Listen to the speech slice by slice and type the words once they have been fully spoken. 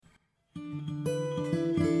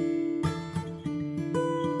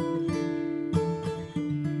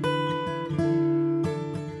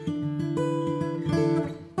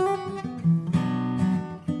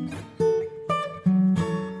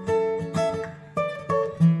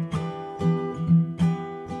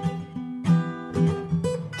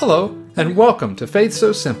Hello, and welcome to Faith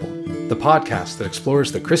So Simple, the podcast that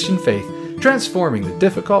explores the Christian faith, transforming the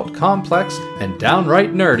difficult, complex, and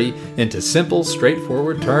downright nerdy into simple,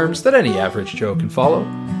 straightforward terms that any average Joe can follow.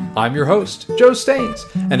 I'm your host, Joe Staines,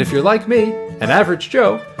 and if you're like me, an average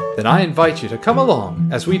Joe, then I invite you to come along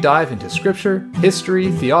as we dive into scripture,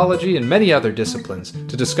 history, theology, and many other disciplines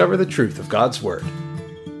to discover the truth of God's Word.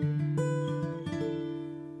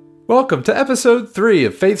 Welcome to episode 3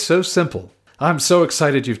 of Faith So Simple. I'm so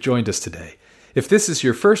excited you've joined us today. If this is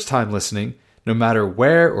your first time listening, no matter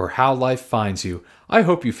where or how life finds you, I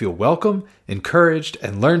hope you feel welcome, encouraged,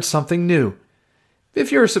 and learned something new.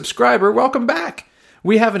 If you're a subscriber, welcome back.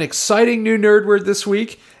 We have an exciting new nerd word this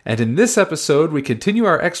week, and in this episode we continue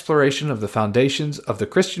our exploration of the foundations of the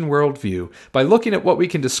Christian worldview by looking at what we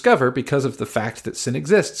can discover because of the fact that sin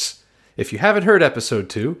exists. If you haven't heard episode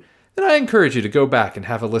 2, then I encourage you to go back and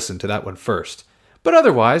have a listen to that one first. But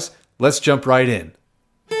otherwise, let's jump right in.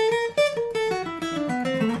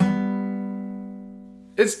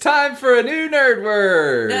 It's time for a new nerd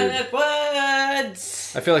word! Nerd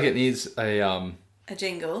words! I feel like it needs a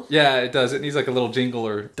jingle? Yeah, it does. It needs like a little jingle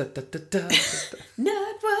or da-da-da-da.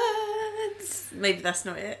 Nerd words! Maybe that's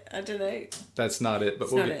not it. I don't know. That's not it,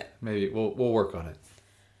 but maybe we'll work on it.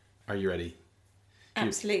 Are you ready?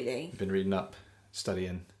 Absolutely. You've been reading up,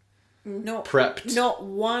 studying. Not prepped. Not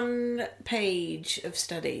one page of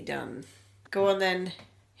study done. Go on then,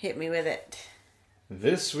 hit me with it.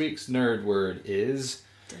 This week's nerd word is...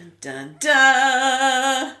 Dun dun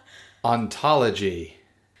dun! Ontology.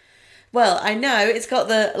 Well, I know it's got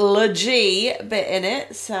the logy bit in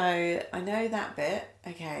it, so I know that bit.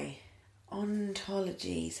 Okay.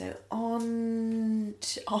 Ontology. So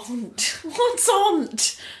ont. What's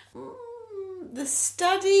ont? The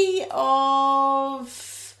study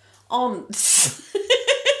of... Aunts.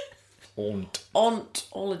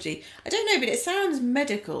 Ontology. I don't know, but it sounds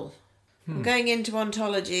medical. I'm going into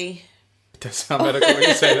ontology. It does sound medical when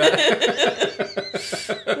you say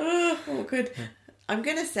that. Oh, good. I'm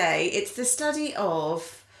going to say it's the study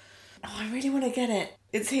of... Oh, I really want to get it.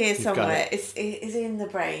 It's here somewhere. It's in the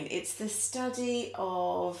brain. It's the study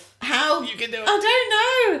of... How... You can do it. I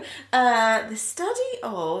don't know. The study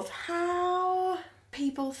of how...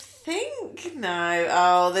 people think? No.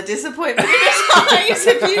 Oh, the disappointment in his eyes,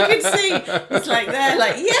 if you could see. It's like they're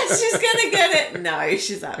like, yes, she's going to get it. No,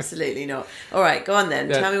 she's absolutely not. All right, go on then.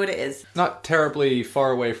 Yeah. Tell me what it is. Not terribly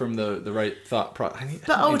far away from the right thought process.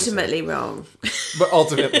 But ultimately wrong. But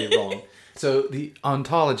ultimately wrong. So the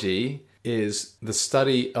ontology is the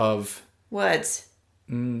study of... Words.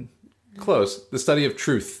 Close. The study of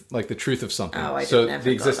truth, like the truth of something. Oh, I so never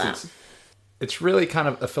the got existence. that. It's really kind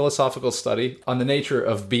of a philosophical study on the nature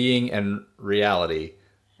of being and reality.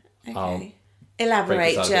 Okay.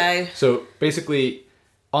 Elaborate, Joe. So basically,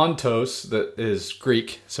 ontos, that is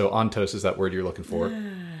Greek. So ontos is that word you're looking for.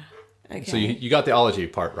 Okay. So you got the ology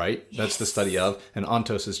part, right? Yes. That's the study of. And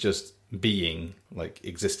ontos is just being, like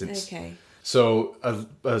existence. Okay. So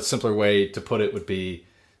a simpler way to put it would be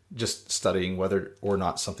just studying whether or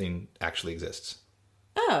not something actually exists.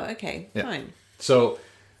 Oh, okay. Yeah. Fine. So...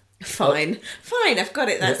 Fine, I've got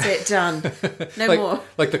it, that's it, done. No more.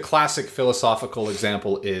 Like the classic philosophical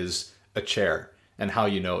example is a chair and how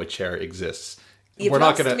you know a chair exists. You've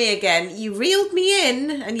lost me again. You reeled me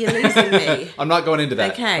in and you're losing me. I'm not going into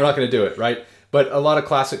that. Okay. We're not going to do it, right? But a lot of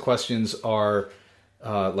classic questions are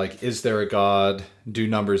like, is there a God? Do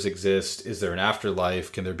numbers exist? Is there an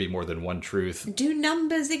afterlife? Can there be more than one truth? Do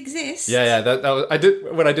numbers exist? Yeah. That was,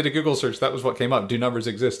 when I did a Google search, that was what came up. Do numbers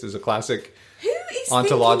exist is a classic...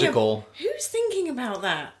 ontological. Who's thinking about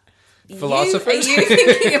that? Philosophers? Are you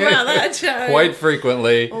thinking about that, Joe? Quite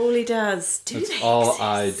frequently. All he does. That's all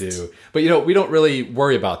exist? I do. But we don't really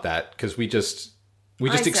worry about that because we just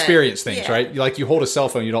experience things, right? Like you hold a cell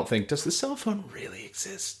phone, you don't think, does the cell phone really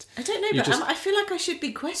exist? I don't know, I feel like I should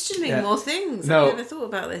be questioning more things. No. I've never thought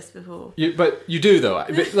about this before. But you do, though.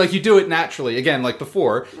 Like, you do it naturally. Again, like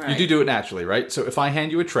before, right. You do it naturally, right? So if I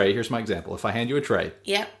hand you a tray, here's my example. If I hand you a tray.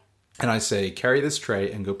 Yep. And I say, carry this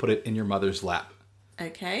tray and go put it in your mother's lap.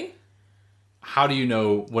 Okay. How do you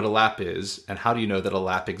know what a lap is, and how do you know that a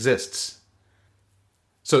lap exists?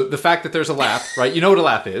 So the fact that there's a lap, right? You know what a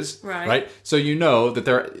lap is, right? So you know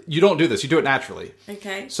that you don't do this. You do it naturally.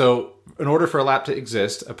 Okay. So in order for a lap to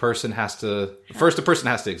exist, a person has to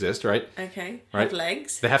exist, right? Okay. Right? Have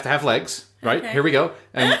legs. They have to have legs, right? Okay. Here we go.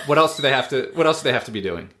 And what else do they have to be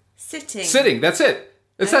doing? Sitting. Sitting. That's it.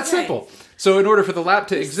 It's that simple. So in order for the lap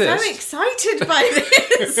to exist... so excited by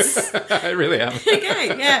this. I really am.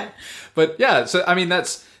 Okay, yeah. But yeah, so I mean,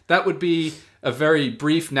 that would be a very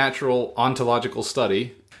brief, natural, ontological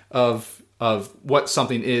study of what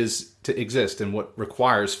something is to exist and what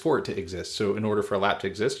requires for it to exist. So in order for a lap to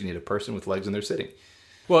exist, you need a person with legs and they're sitting.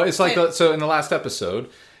 Well, it's like, so in the last episode,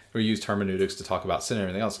 we used hermeneutics to talk about sin and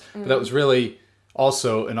everything else. But that was really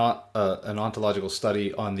also an ontological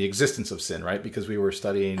study on the existence of sin, right? Because we were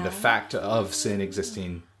studying the fact of sin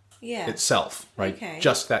existing itself, right? Okay.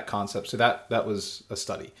 Just that concept. So that was a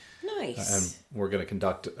study. Nice. And we're going to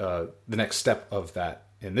conduct the next step of that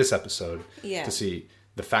in this episode to see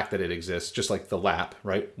the fact that it exists, just like the lap,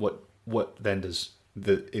 right? What then does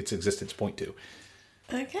its existence point to?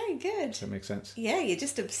 Okay, good. Does that make sense? Yeah, you're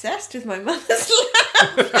just obsessed with my mother's lap.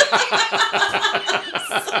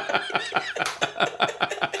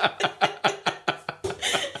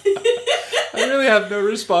 I really have no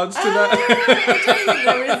response to that. I don't think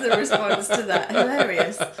there is a response to that.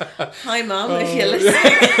 Hilarious. Hi, Mum, if you're listening.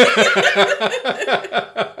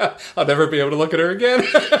 I'll never be able to look at her again.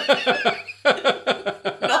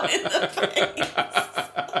 Not in the face.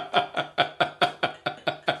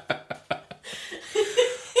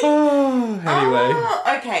 Anyway.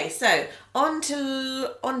 Oh, okay, so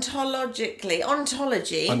ontologically,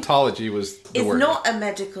 ontology was the word. It's not a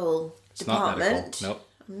medical department. Not medical. Nope.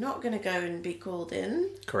 I'm not going to go and be called in.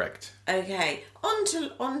 Correct. Okay.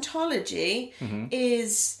 Ontology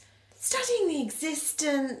is studying the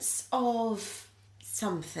existence of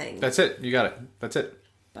something. That's it. You got it. That's it.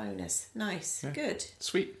 Bonus. Nice. Yeah. Good.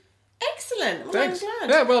 Sweet. Excellent. Well, Thanks. I'm glad.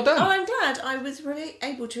 Yeah, well done. Oh, I'm glad. I was really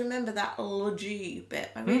able to remember that logy bit.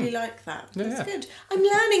 I really like that. That's good. I'm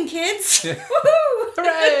learning, kids. Yeah. Woohoo!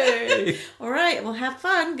 Hooray! All right. Well, have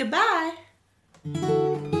fun. Goodbye.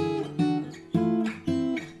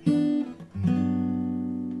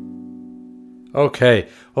 Okay.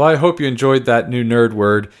 Well, I hope you enjoyed that new nerd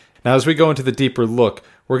word. Now, as we go into the deeper look,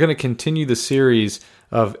 we're going to continue the series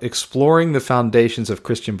of exploring the foundations of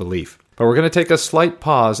Christian belief. But we're going to take a slight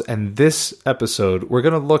pause, and this episode, we're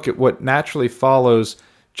going to look at what naturally follows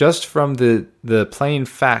just from the plain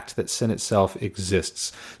fact that sin itself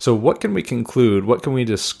exists. So what can we conclude, what can we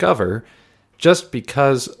discover just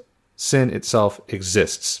because sin itself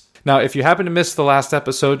exists? Now, if you happen to miss the last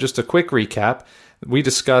episode, just a quick recap. We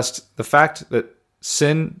discussed the fact that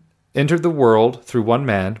sin entered the world through one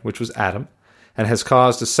man, which was Adam, and has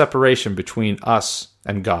caused a separation between us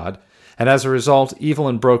and God. And as a result, evil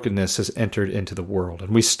and brokenness has entered into the world.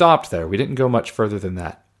 And we stopped there. We didn't go much further than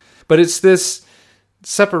that. But it's this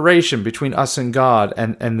separation between us and God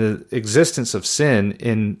and the existence of sin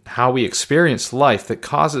in how we experience life that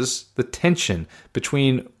causes the tension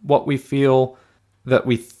between what we feel that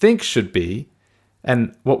we think should be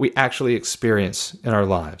and what we actually experience in our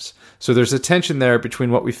lives. So there's a tension there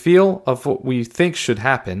between what we feel of what we think should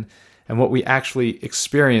happen and what we actually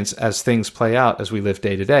experience as things play out as we live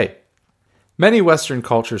day to day. Many Western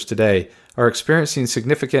cultures today are experiencing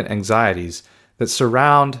significant anxieties that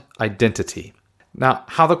surround identity. Now,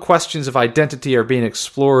 how the questions of identity are being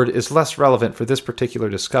explored is less relevant for this particular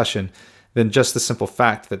discussion than just the simple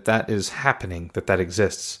fact that that is happening, that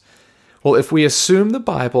exists. Well, if we assume the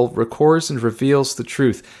Bible records and reveals the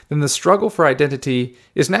truth, then the struggle for identity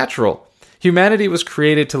is natural. Humanity was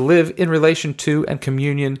created to live in relation to and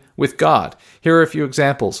communion with God. Here are a few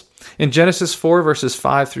examples. In Genesis 4, verses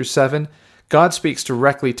 5 through 7, God speaks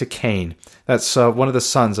directly to Cain, that's one of the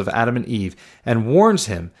sons of Adam and Eve, and warns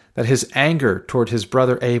him that his anger toward his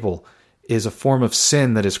brother Abel is a form of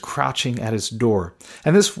sin that is crouching at his door.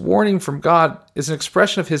 And this warning from God is an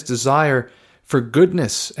expression of his desire for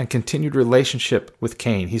goodness and continued relationship with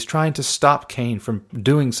Cain. He's trying to stop Cain from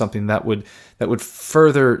doing something that would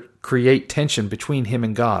further create tension between him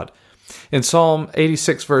and God. In Psalm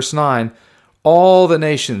 86, verse 9, all the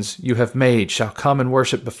nations you have made shall come and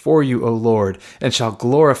worship before you, O Lord, and shall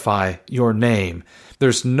glorify your name.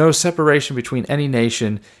 There's no separation between any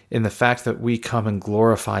nation in the fact that we come and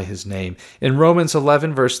glorify his name. In Romans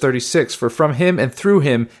 11, verse 36, for from him and through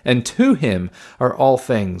him and to him are all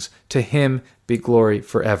things. To him be glory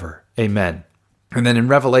forever. Amen. And then in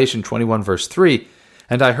Revelation 21, verse 3,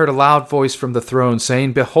 and I heard a loud voice from the throne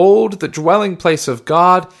saying, behold, the dwelling place of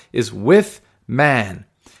God is with man.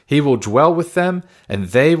 He will dwell with them, and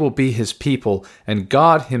they will be his people, and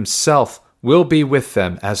God himself will be with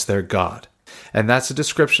them as their God. And that's a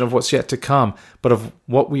description of what's yet to come, but of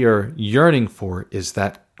what we are yearning for is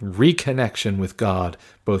that reconnection with God,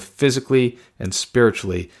 both physically and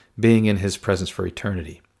spiritually, being in his presence for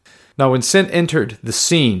eternity. Now, when sin entered the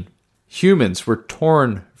scene, humans were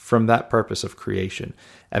torn from that purpose of creation,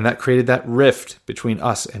 and that created that rift between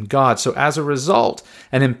us and God. So as a result,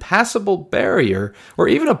 an impassable barrier, or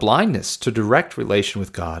even a blindness to direct relation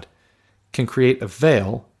with God, can create a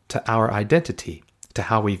veil to our identity. to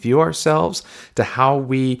how we view ourselves, to how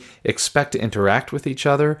we expect to interact with each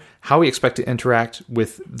other, how we expect to interact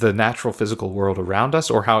with the natural physical world around us,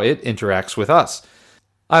 or how it interacts with us.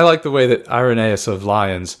 I like the way that Irenaeus of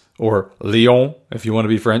Lyons, or Lyon, if you want to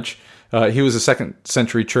be French, he was a 2nd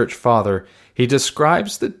century church father. He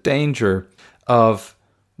describes the danger of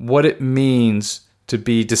what it means to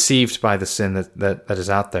be deceived by the sin that is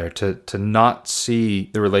out there, to not see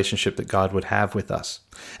the relationship that God would have with us.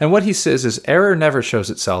 And what he says is error never shows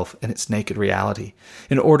itself in its naked reality,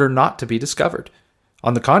 in order not to be discovered.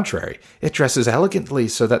 On the contrary, it dresses elegantly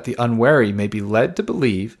so that the unwary may be led to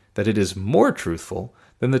believe that it is more truthful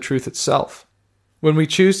than the truth itself. When we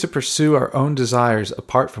choose to pursue our own desires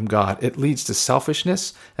apart from God, it leads to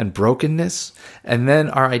selfishness and brokenness, and then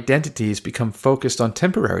our identities become focused on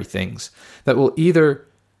temporary things that will either,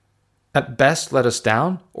 at best, let us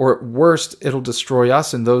down, or at worst, it'll destroy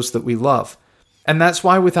us and those that we love. And that's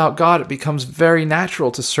why without God, it becomes very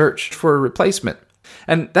natural to search for a replacement.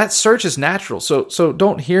 And that search is natural, so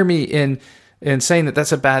don't hear me in saying that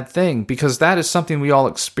that's a bad thing, because that is something we all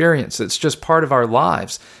experience. It's just part of our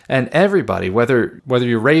lives. And everybody, whether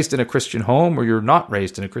you're raised in a Christian home or you're not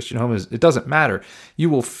raised in a Christian home, it doesn't matter.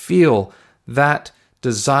 You will feel that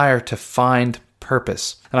desire to find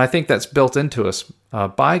purpose. And I think that's built into us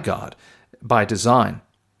by God, by design.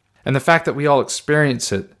 And the fact that we all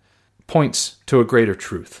experience it points to a greater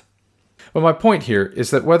truth. But my point here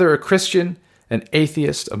is that whether a Christian, an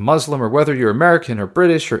atheist, a Muslim, or whether you're American or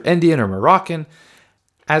British or Indian or Moroccan,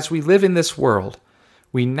 as we live in this world,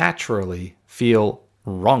 we naturally feel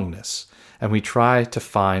wrongness and we try to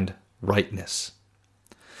find rightness.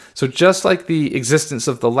 So just like the existence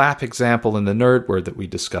of the lap example in the nerd word that we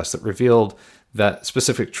discussed that revealed that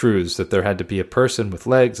specific truths, that there had to be a person with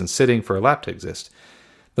legs and sitting for a lap to exist,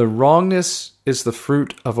 the wrongness is the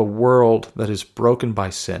fruit of a world that is broken by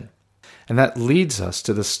sin. And that leads us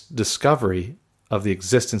to this discovery of the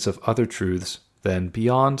existence of other truths than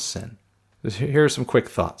beyond sin. Here are some quick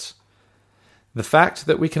thoughts. The fact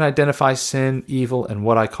that we can identify sin, evil, and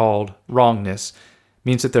what I called wrongness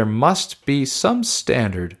means that there must be some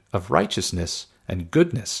standard of righteousness and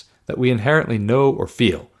goodness that we inherently know or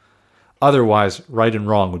feel. Otherwise, right and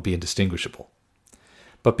wrong would be indistinguishable.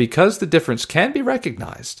 But because the difference can be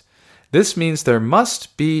recognized, this means there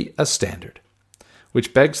must be a standard.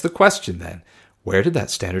 Which begs the question then, where did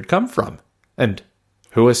that standard come from? And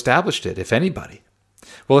who established it, if anybody?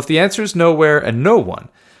 Well, if the answer is nowhere and no one,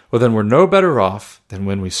 well then we're no better off than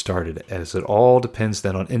when we started, as it all depends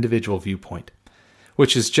then on individual viewpoint.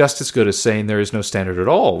 Which is just as good as saying there is no standard at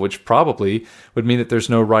all, which probably would mean that there's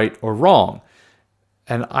no right or wrong.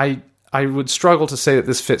 And I would struggle to say that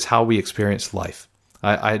this fits how we experience life.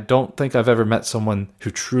 I don't think I've ever met someone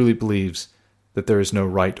who truly believes that there is no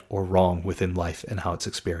right or wrong within life and how it's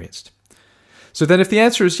experienced. So then if the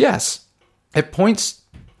answer is yes, it points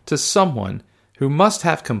to someone who must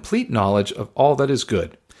have complete knowledge of all that is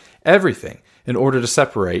good, everything, in order to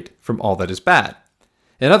separate from all that is bad.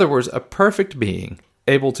 In other words, a perfect being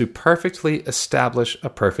able to perfectly establish a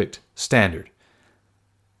perfect standard.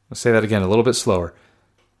 I'll say that again a little bit slower.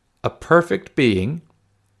 A perfect being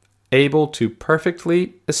able to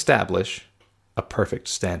perfectly establish a perfect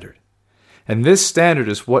standard. And this standard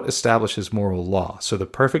is what establishes moral law. So the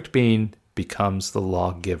perfect being becomes the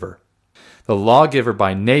lawgiver. The lawgiver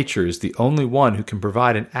by nature is the only one who can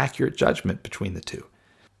provide an accurate judgment between the two.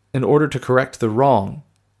 In order to correct the wrong,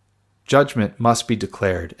 judgment must be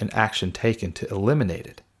declared and action taken to eliminate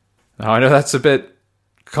it. Now I know that's a bit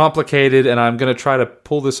complicated, and I'm going to try to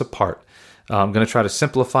pull this apart. I'm going to try to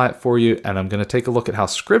simplify it for you, and I'm going to take a look at how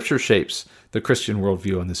Scripture shapes the Christian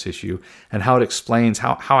worldview on this issue and how it explains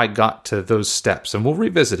how I got to those steps, and we'll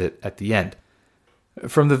revisit it at the end.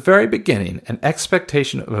 From the very beginning, an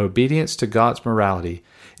expectation of obedience to God's morality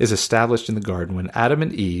is established in the garden when Adam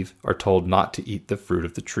and Eve are told not to eat the fruit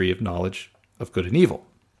of the tree of knowledge of good and evil.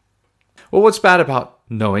 Well, what's bad about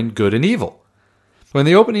knowing good and evil? Well, in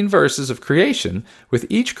the opening verses of creation, with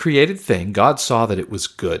each created thing, God saw that it was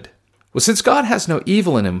good. Well, since God has no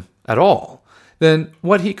evil in him at all, then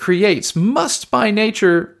what he creates must by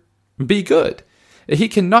nature be good. He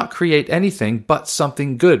cannot create anything but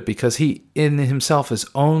something good because he in himself is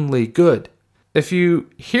only good. If you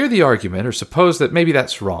hear the argument or suppose that maybe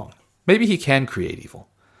that's wrong, maybe he can create evil,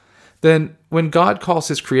 then when God calls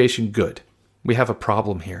his creation good, we have a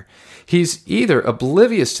problem here. He's either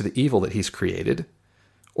oblivious to the evil that he's created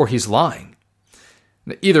or he's lying.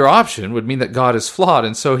 Either option would mean that God is flawed,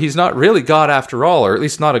 and so he's not really God after all, or at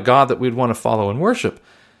least not a God that we'd want to follow and worship.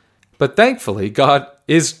 But thankfully, God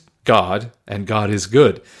is God, and God is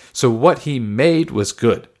good. So what he made was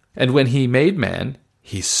good. And when he made man,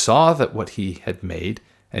 He saw that what he had made,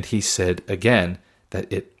 and he said again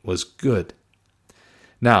that it was good.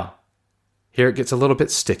 Now, here it gets a little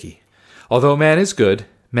bit sticky. Although man is good,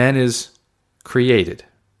 man is created.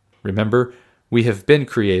 Remember, we have been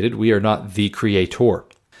created. We are not the creator.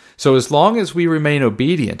 So as long as we remain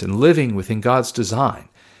obedient and living within God's design,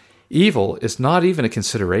 evil is not even a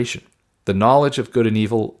consideration. The knowledge of good and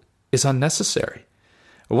evil is unnecessary.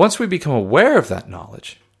 Once we become aware of that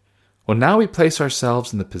knowledge, well, now we place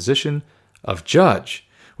ourselves in the position of judge,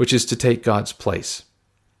 which is to take God's place.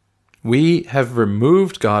 We have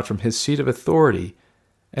removed God from his seat of authority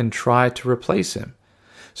and tried to replace him.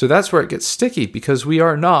 So that's where it gets sticky, because we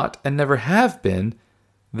are not and never have been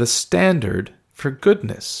the standard for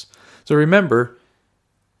goodness. So remember,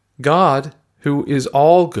 God, who is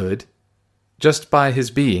all good, just by his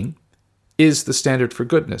being, is the standard for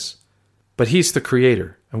goodness. But he's the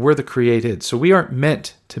creator, and we're the created. So we aren't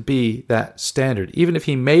meant to be that standard. Even if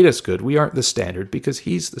he made us good, we aren't the standard because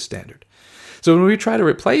he's the standard. So when we try to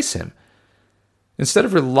replace him, instead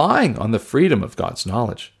of relying on the freedom of God's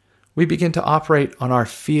knowledge, we begin to operate on our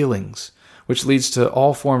feelings, which leads to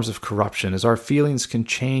all forms of corruption, as our feelings can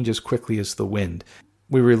change as quickly as the wind.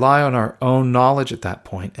 We rely on our own knowledge at that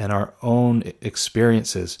point and our own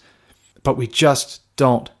experiences, but we just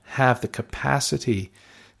don't have the capacity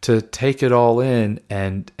to take it all in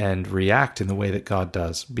and react in the way that God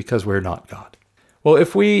does, because we're not God. Well,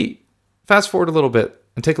 if we fast forward a little bit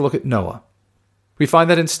and take a look at Noah, we find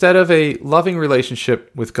that instead of a loving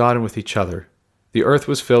relationship with God and with each other, the earth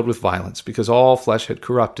was filled with violence because all flesh had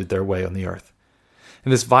corrupted their way on the earth.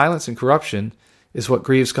 And this violence and corruption is what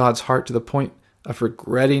grieves God's heart to the point of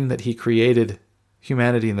regretting that he created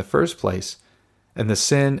humanity in the first place, and the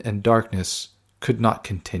sin and darkness could not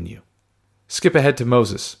continue. Skip ahead to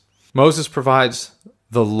Moses. Moses provides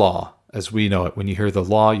the law as we know it. When you hear the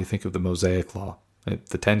law, you think of the Mosaic Law,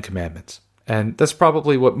 the Ten Commandments. And that's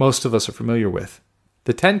probably what most of us are familiar with.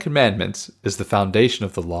 The Ten Commandments is the foundation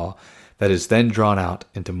of the law that is then drawn out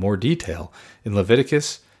into more detail in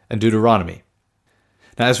Leviticus and Deuteronomy.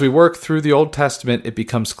 Now, as we work through the Old Testament, it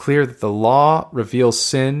becomes clear that the law reveals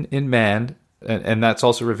sin in man, and that's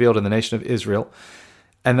also revealed in the nation of Israel,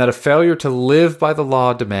 and that a failure to live by the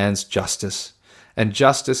law demands justice. And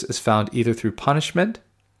justice is found either through punishment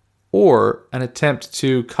or an attempt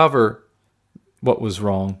to cover what was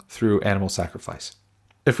wrong through animal sacrifice.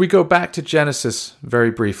 If we go back to Genesis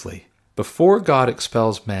very briefly, before God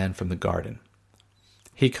expels man from the garden,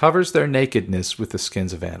 he covers their nakedness with the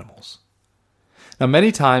skins of animals. Now,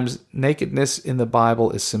 many times, nakedness in the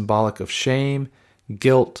Bible is symbolic of shame,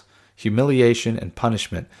 guilt, humiliation, and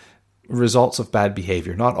punishment, results of bad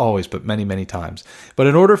behavior. Not always, but many, many times. But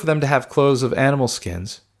in order for them to have clothes of animal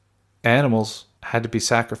skins, animals had to be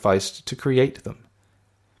sacrificed to create them.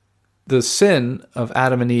 The sin of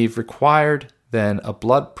Adam and Eve required then a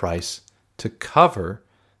blood price to cover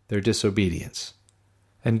their disobedience.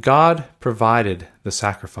 And God provided the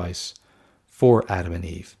sacrifice for Adam and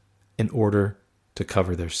Eve in order to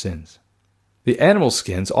cover their sins. The animal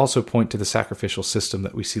skins also point to the sacrificial system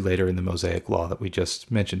that we see later in the Mosaic Law that we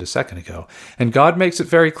just mentioned a second ago. And God makes it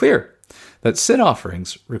very clear that sin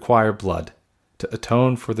offerings require blood to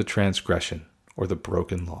atone for the transgression or the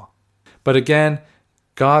broken law. But again,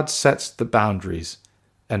 God sets the boundaries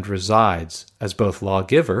and resides as both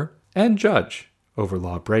lawgiver and judge over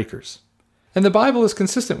lawbreakers. And the Bible is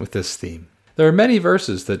consistent with this theme. There are many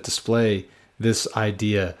verses that display this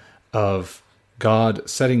idea of God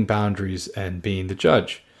setting boundaries and being the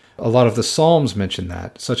judge. A lot of the Psalms mention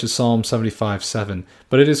that, such as Psalm 75:7.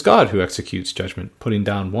 But it is God who executes judgment, putting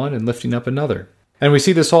down one and lifting up another. And we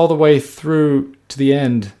see this all the way through to the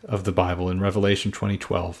end of the Bible in Revelation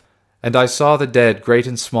 20:12. And I saw the dead, great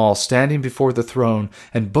and small, standing before the throne,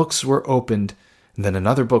 and books were opened. And then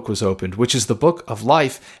another book was opened, which is the book of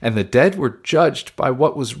life, and the dead were judged by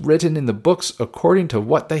what was written in the books according to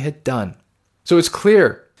what they had done. So it's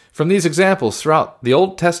clear from these examples throughout the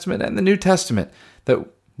Old Testament and the New Testament that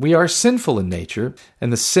we are sinful in nature,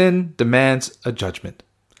 and the sin demands a judgment.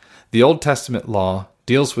 The Old Testament law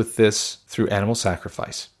deals with this through animal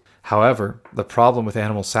sacrifice. However, the problem with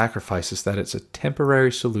animal sacrifice is that it's a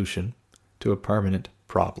temporary solution to a permanent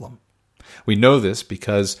problem. We know this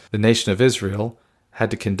because the nation of Israel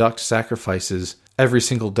had to conduct sacrifices every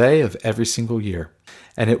single day of every single year.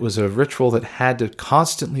 And it was a ritual that had to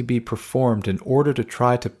constantly be performed in order to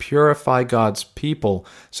try to purify God's people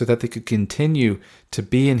so that they could continue to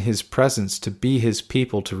be in his presence, to be his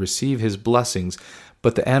people, to receive his blessings.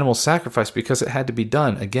 But the animal sacrifice, because it had to be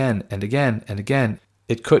done again and again and again,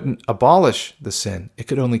 it couldn't abolish the sin. It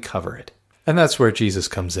could only cover it. And that's where Jesus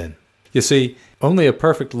comes in. You see, only a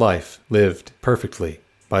perfect life lived perfectly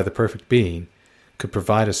by the perfect being could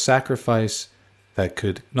provide a sacrifice that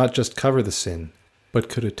could not just cover the sin, but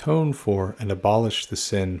could atone for and abolish the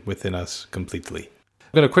sin within us completely.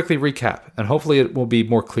 I'm going to quickly recap, and hopefully it will be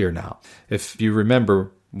more clear now. If you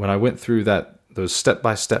remember, when I went through those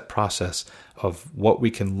step-by-step process of what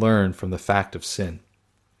we can learn from the fact of sin.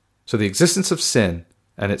 So the existence of sin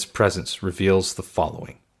and its presence reveals the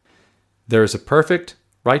following. There is a perfect,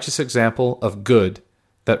 righteous example of good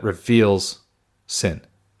that reveals sin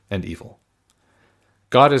and evil.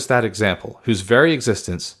 God is that example, whose very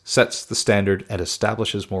existence sets the standard and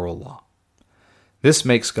establishes moral law. This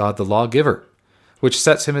makes God the lawgiver, which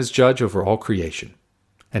sets him as judge over all creation.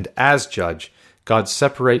 And as judge, God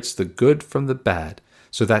separates the good from the bad,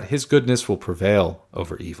 so that his goodness will prevail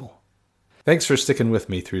over evil. Thanks for sticking with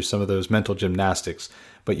me through some of those mental gymnastics,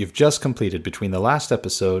 but you've just completed between the last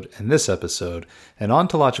episode and this episode an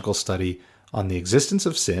ontological study on the existence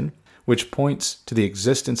of sin, which points to the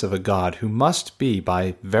existence of a God who must be,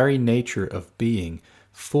 by very nature of being,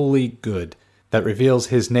 fully good, that reveals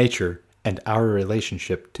his nature and our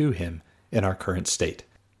relationship to him in our current state.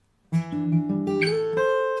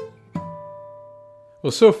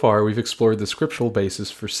 Well, so far we've explored the scriptural basis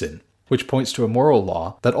for sin, which points to a moral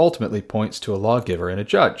law that ultimately points to a lawgiver and a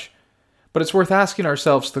judge. But it's worth asking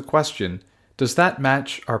ourselves the question, does that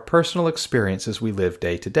match our personal experience as we live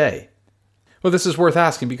day to day? Well, this is worth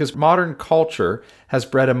asking because modern culture has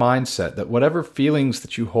bred a mindset that whatever feelings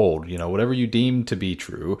that you hold, whatever you deem to be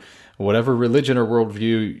true, whatever religion or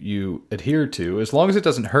worldview you adhere to, as long as it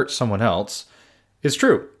doesn't hurt someone else, is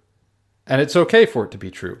true. And it's okay for it to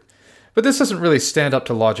be true. But this doesn't really stand up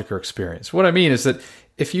to logic or experience. What I mean is that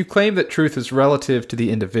if you claim that truth is relative to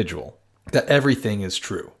the individual, that everything is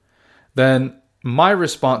true, then my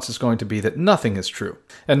response is going to be that nothing is true.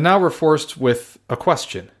 And now we're forced with a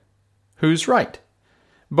question. Who's right?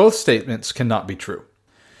 Both statements cannot be true.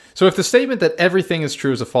 So if the statement that everything is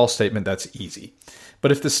true is a false statement, that's easy.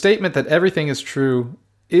 But if the statement that everything is true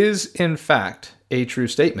is in fact a true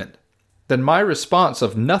statement, then my response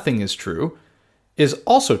of nothing is true is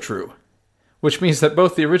also true, which means that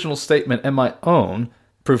both the original statement and my own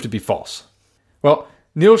prove to be false. Well,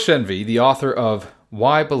 Neil Shenvi, the author of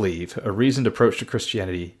Why Believe? A Reasoned Approach to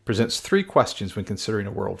Christianity, presents 3 questions when considering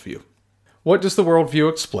a worldview. What does the worldview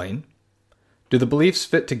explain? Do the beliefs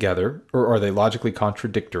fit together, or are they logically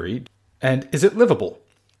contradictory? And is it livable?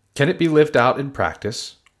 Can it be lived out in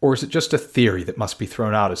practice, or is it just a theory that must be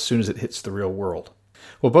thrown out as soon as it hits the real world?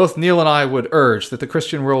 Well, both Neil and I would urge that the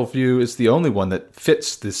Christian worldview is the only one that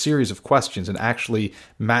fits the series of questions and actually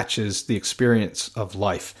matches the experience of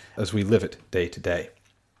life as we live it day to day.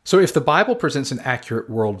 So if the Bible presents an accurate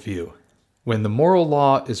worldview, when the moral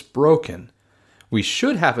law is broken, we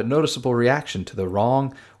should have a noticeable reaction to the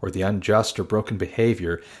wrong or the unjust or broken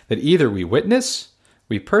behavior that either we witness,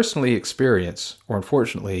 we personally experience, or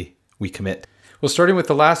unfortunately, we commit. Well, starting with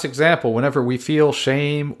the last example, whenever we feel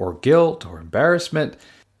shame or guilt or embarrassment,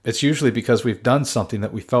 it's usually because we've done something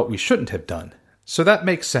that we felt we shouldn't have done. So that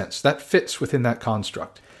makes sense. That fits within that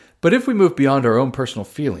construct. But if we move beyond our own personal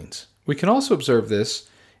feelings, we can also observe this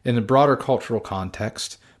in a broader cultural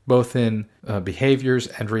context, both in behaviors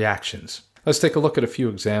and reactions. Let's take a look at a few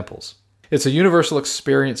examples. It's a universal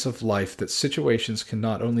experience of life that situations can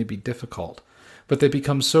not only be difficult, but they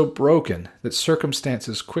become so broken that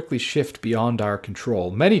circumstances quickly shift beyond our control,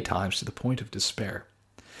 many times to the point of despair.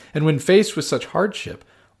 And when faced with such hardship,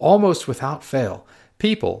 almost without fail,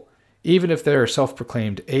 people, even if they are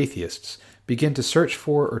self-proclaimed atheists, begin to search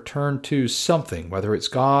for or turn to something, whether it's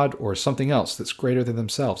God or something else that's greater than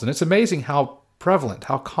themselves. And it's amazing how prevalent,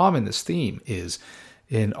 how common this theme is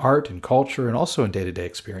in art and culture and also in day-to-day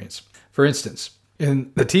experience. For instance,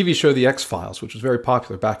 in the TV show The X-Files, which was very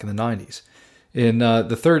popular back in the 90s, in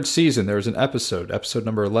the 3rd season, there was an episode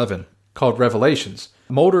number 11, called Revelations.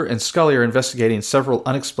 Mulder and Scully are investigating several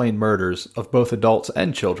unexplained murders of both adults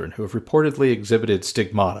and children who have reportedly exhibited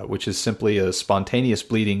stigmata, which is simply a spontaneous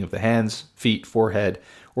bleeding of the hands, feet, forehead,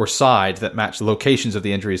 or side that match the locations of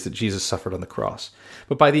the injuries that Jesus suffered on the cross.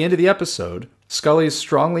 But by the end of the episode, Scully's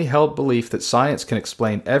strongly held belief that science can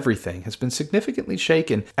explain everything has been significantly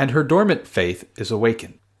shaken, and her dormant faith is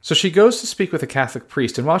awakened. So she goes to speak with a Catholic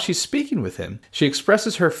priest, and while she's speaking with him, she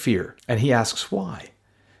expresses her fear, and he asks why.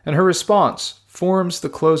 And her response forms the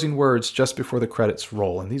closing words just before the credits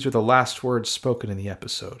roll, and these are the last words spoken in the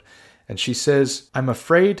episode. And she says, "I'm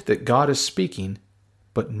afraid that God is speaking,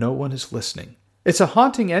 but no one is listening." It's a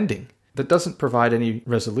haunting ending that doesn't provide any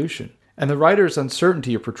resolution. And the writer's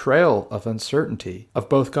uncertainty or portrayal of uncertainty of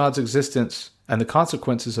both God's existence and the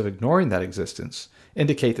consequences of ignoring that existence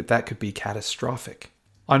indicate that that could be catastrophic.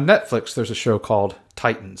 On Netflix, there's a show called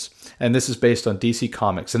Titans, and this is based on DC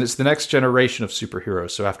Comics, and it's the next generation of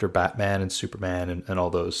superheroes, so after Batman and Superman and all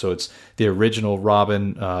those. So it's the original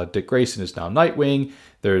Robin. Dick Grayson is now Nightwing.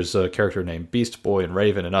 There's a character named Beast Boy and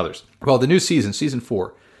Raven and others. Well, the new season, season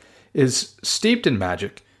 4, is steeped in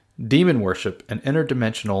magic, demon worship, and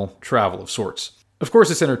interdimensional travel of sorts. Of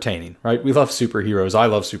course, it's entertaining, right? We love superheroes. I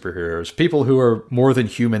love superheroes. People who are more than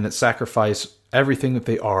human, that sacrifice everything that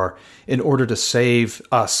they are in order to save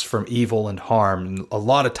us from evil and harm, and a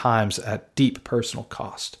lot of times at deep personal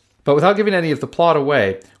cost. But without giving any of the plot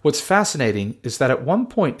away, what's fascinating is that at one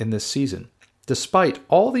point in this season, despite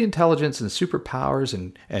all the intelligence and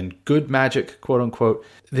superpowers and good magic, quote unquote,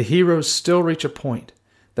 the heroes still reach a point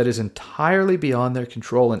that is entirely beyond their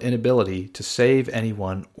control and inability to save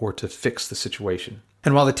anyone or to fix the situation.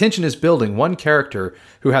 And while the tension is building, one character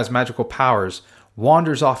who has magical powers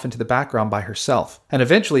wanders off into the background by herself. And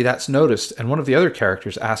eventually that's noticed, and one of the other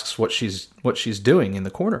characters asks what she's doing in the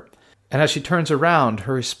corner. And as she turns around,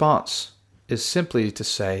 her response is simply to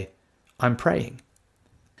say, "I'm praying."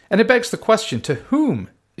 And it begs the question, to whom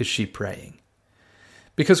is she praying?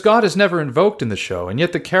 Because God is never invoked in the show, and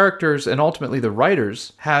yet the characters and ultimately the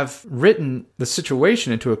writers have written the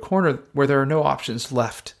situation into a corner where there are no options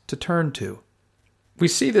left to turn to. We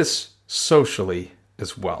see this socially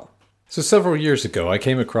as well. So several years ago, I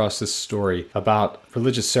came across this story about a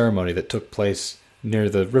religious ceremony that took place near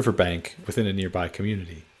the riverbank within a nearby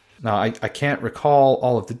community. Now, I can't recall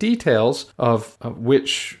all of the details of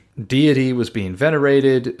which deity was being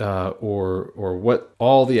venerated or what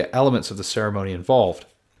all the elements of the ceremony involved.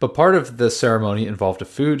 But part of the ceremony involved a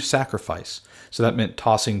food sacrifice. So that meant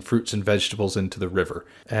tossing fruits and vegetables into the river.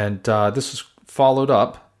 And this was followed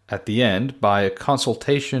up at the end by a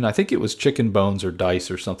consultation. I think it was chicken bones or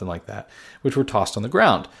dice or something like that, which were tossed on the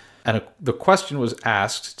ground. And the question was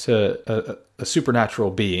asked to a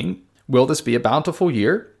supernatural being, will this be a bountiful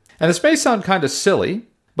year? And this may sound kind of silly,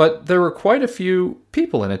 but there were quite a few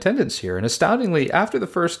people in attendance here. And astoundingly, after the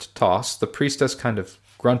first toss, the priestess kind of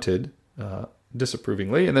grunted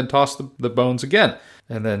disapprovingly and then tossed the bones again.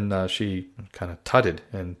 And then she kind of tutted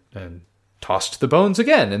and tossed the bones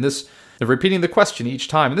again. And repeating the question each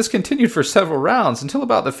time. And this continued for several rounds until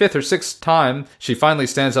about the 5th or 6th time, she finally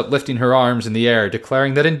stands up lifting her arms in the air,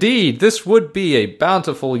 declaring that indeed this would be a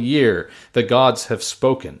bountiful year. The gods have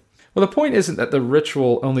spoken. Well, the point isn't that the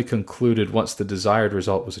ritual only concluded once the desired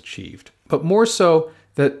result was achieved, but more so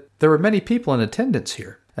that there were many people in attendance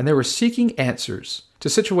here, and they were seeking answers to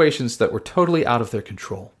situations that were totally out of their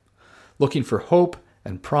control, looking for hope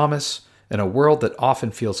and promise in a world that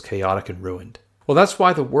often feels chaotic and ruined. Well, that's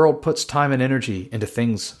why the world puts time and energy into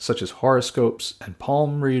things such as horoscopes and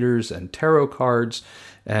palm readers and tarot cards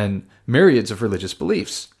and myriads of religious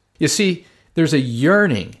beliefs. You see, there's a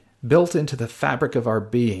yearning built into the fabric of our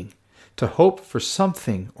being to hope for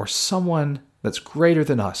something or someone that's greater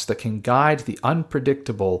than us, that can guide the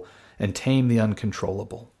unpredictable and tame the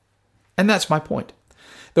uncontrollable. And that's my point.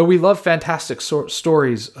 Though we love fantastic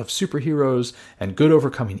stories of superheroes and good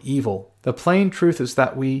overcoming evil, the plain truth is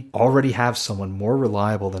that we already have someone more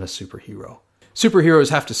reliable than a superhero. Superheroes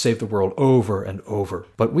have to save the world over and over,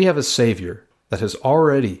 but we have a savior that has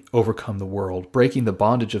already overcome the world, breaking the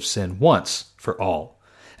bondage of sin once for all.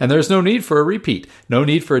 And there's no need for a repeat, no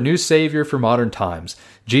need for a new savior for modern times.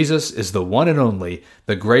 Jesus is the one and only,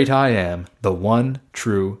 the great I am, the one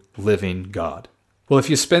true living God. Well, if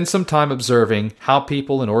you spend some time observing how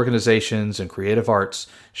people and organizations and creative arts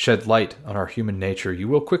shed light on our human nature, you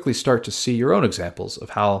will quickly start to see your own examples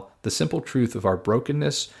of how the simple truth of our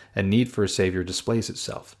brokenness and need for a savior displays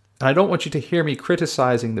itself. And I don't want you to hear me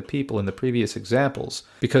criticizing the people in the previous examples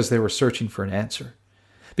because they were searching for an answer.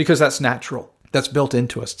 Because that's natural. That's built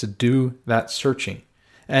into us to do that searching.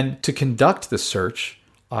 And to conduct the search,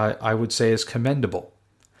 I would say, is commendable.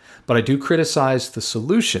 But I do criticize the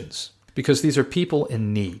solutions because these are people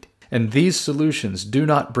in need. And these solutions do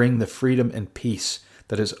not bring the freedom and peace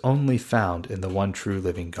that is only found in the one true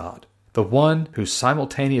living God. The one who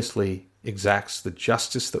simultaneously exacts the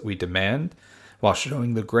justice that we demand while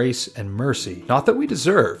showing the grace and mercy, not that we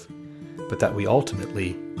deserve, but that we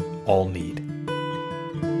ultimately all need.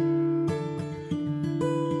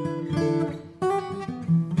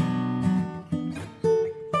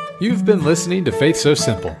 You've been listening to Faith So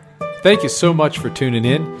Simple. Thank you so much for tuning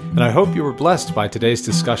in, and I hope you were blessed by today's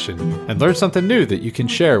discussion and learned something new that you can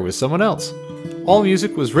share with someone else. All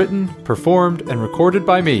music was written, performed, and recorded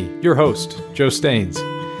by me, your host, Joe Staines.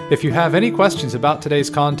 If you have any questions about today's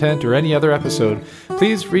content or any other episode,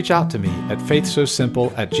 please reach out to me at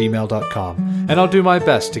faithsosimple@gmail.com, and I'll do my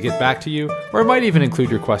best to get back to you, or I might even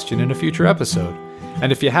include your question in a future episode.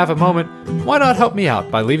 And if you have a moment, why not help me out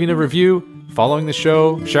by leaving a review, following the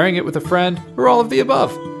show, sharing it with a friend, or all of the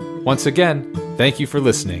above? Once again, thank you for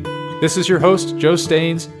listening. This is your host, Joe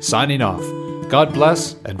Staines, signing off. God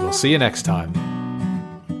bless, and we'll see you next time.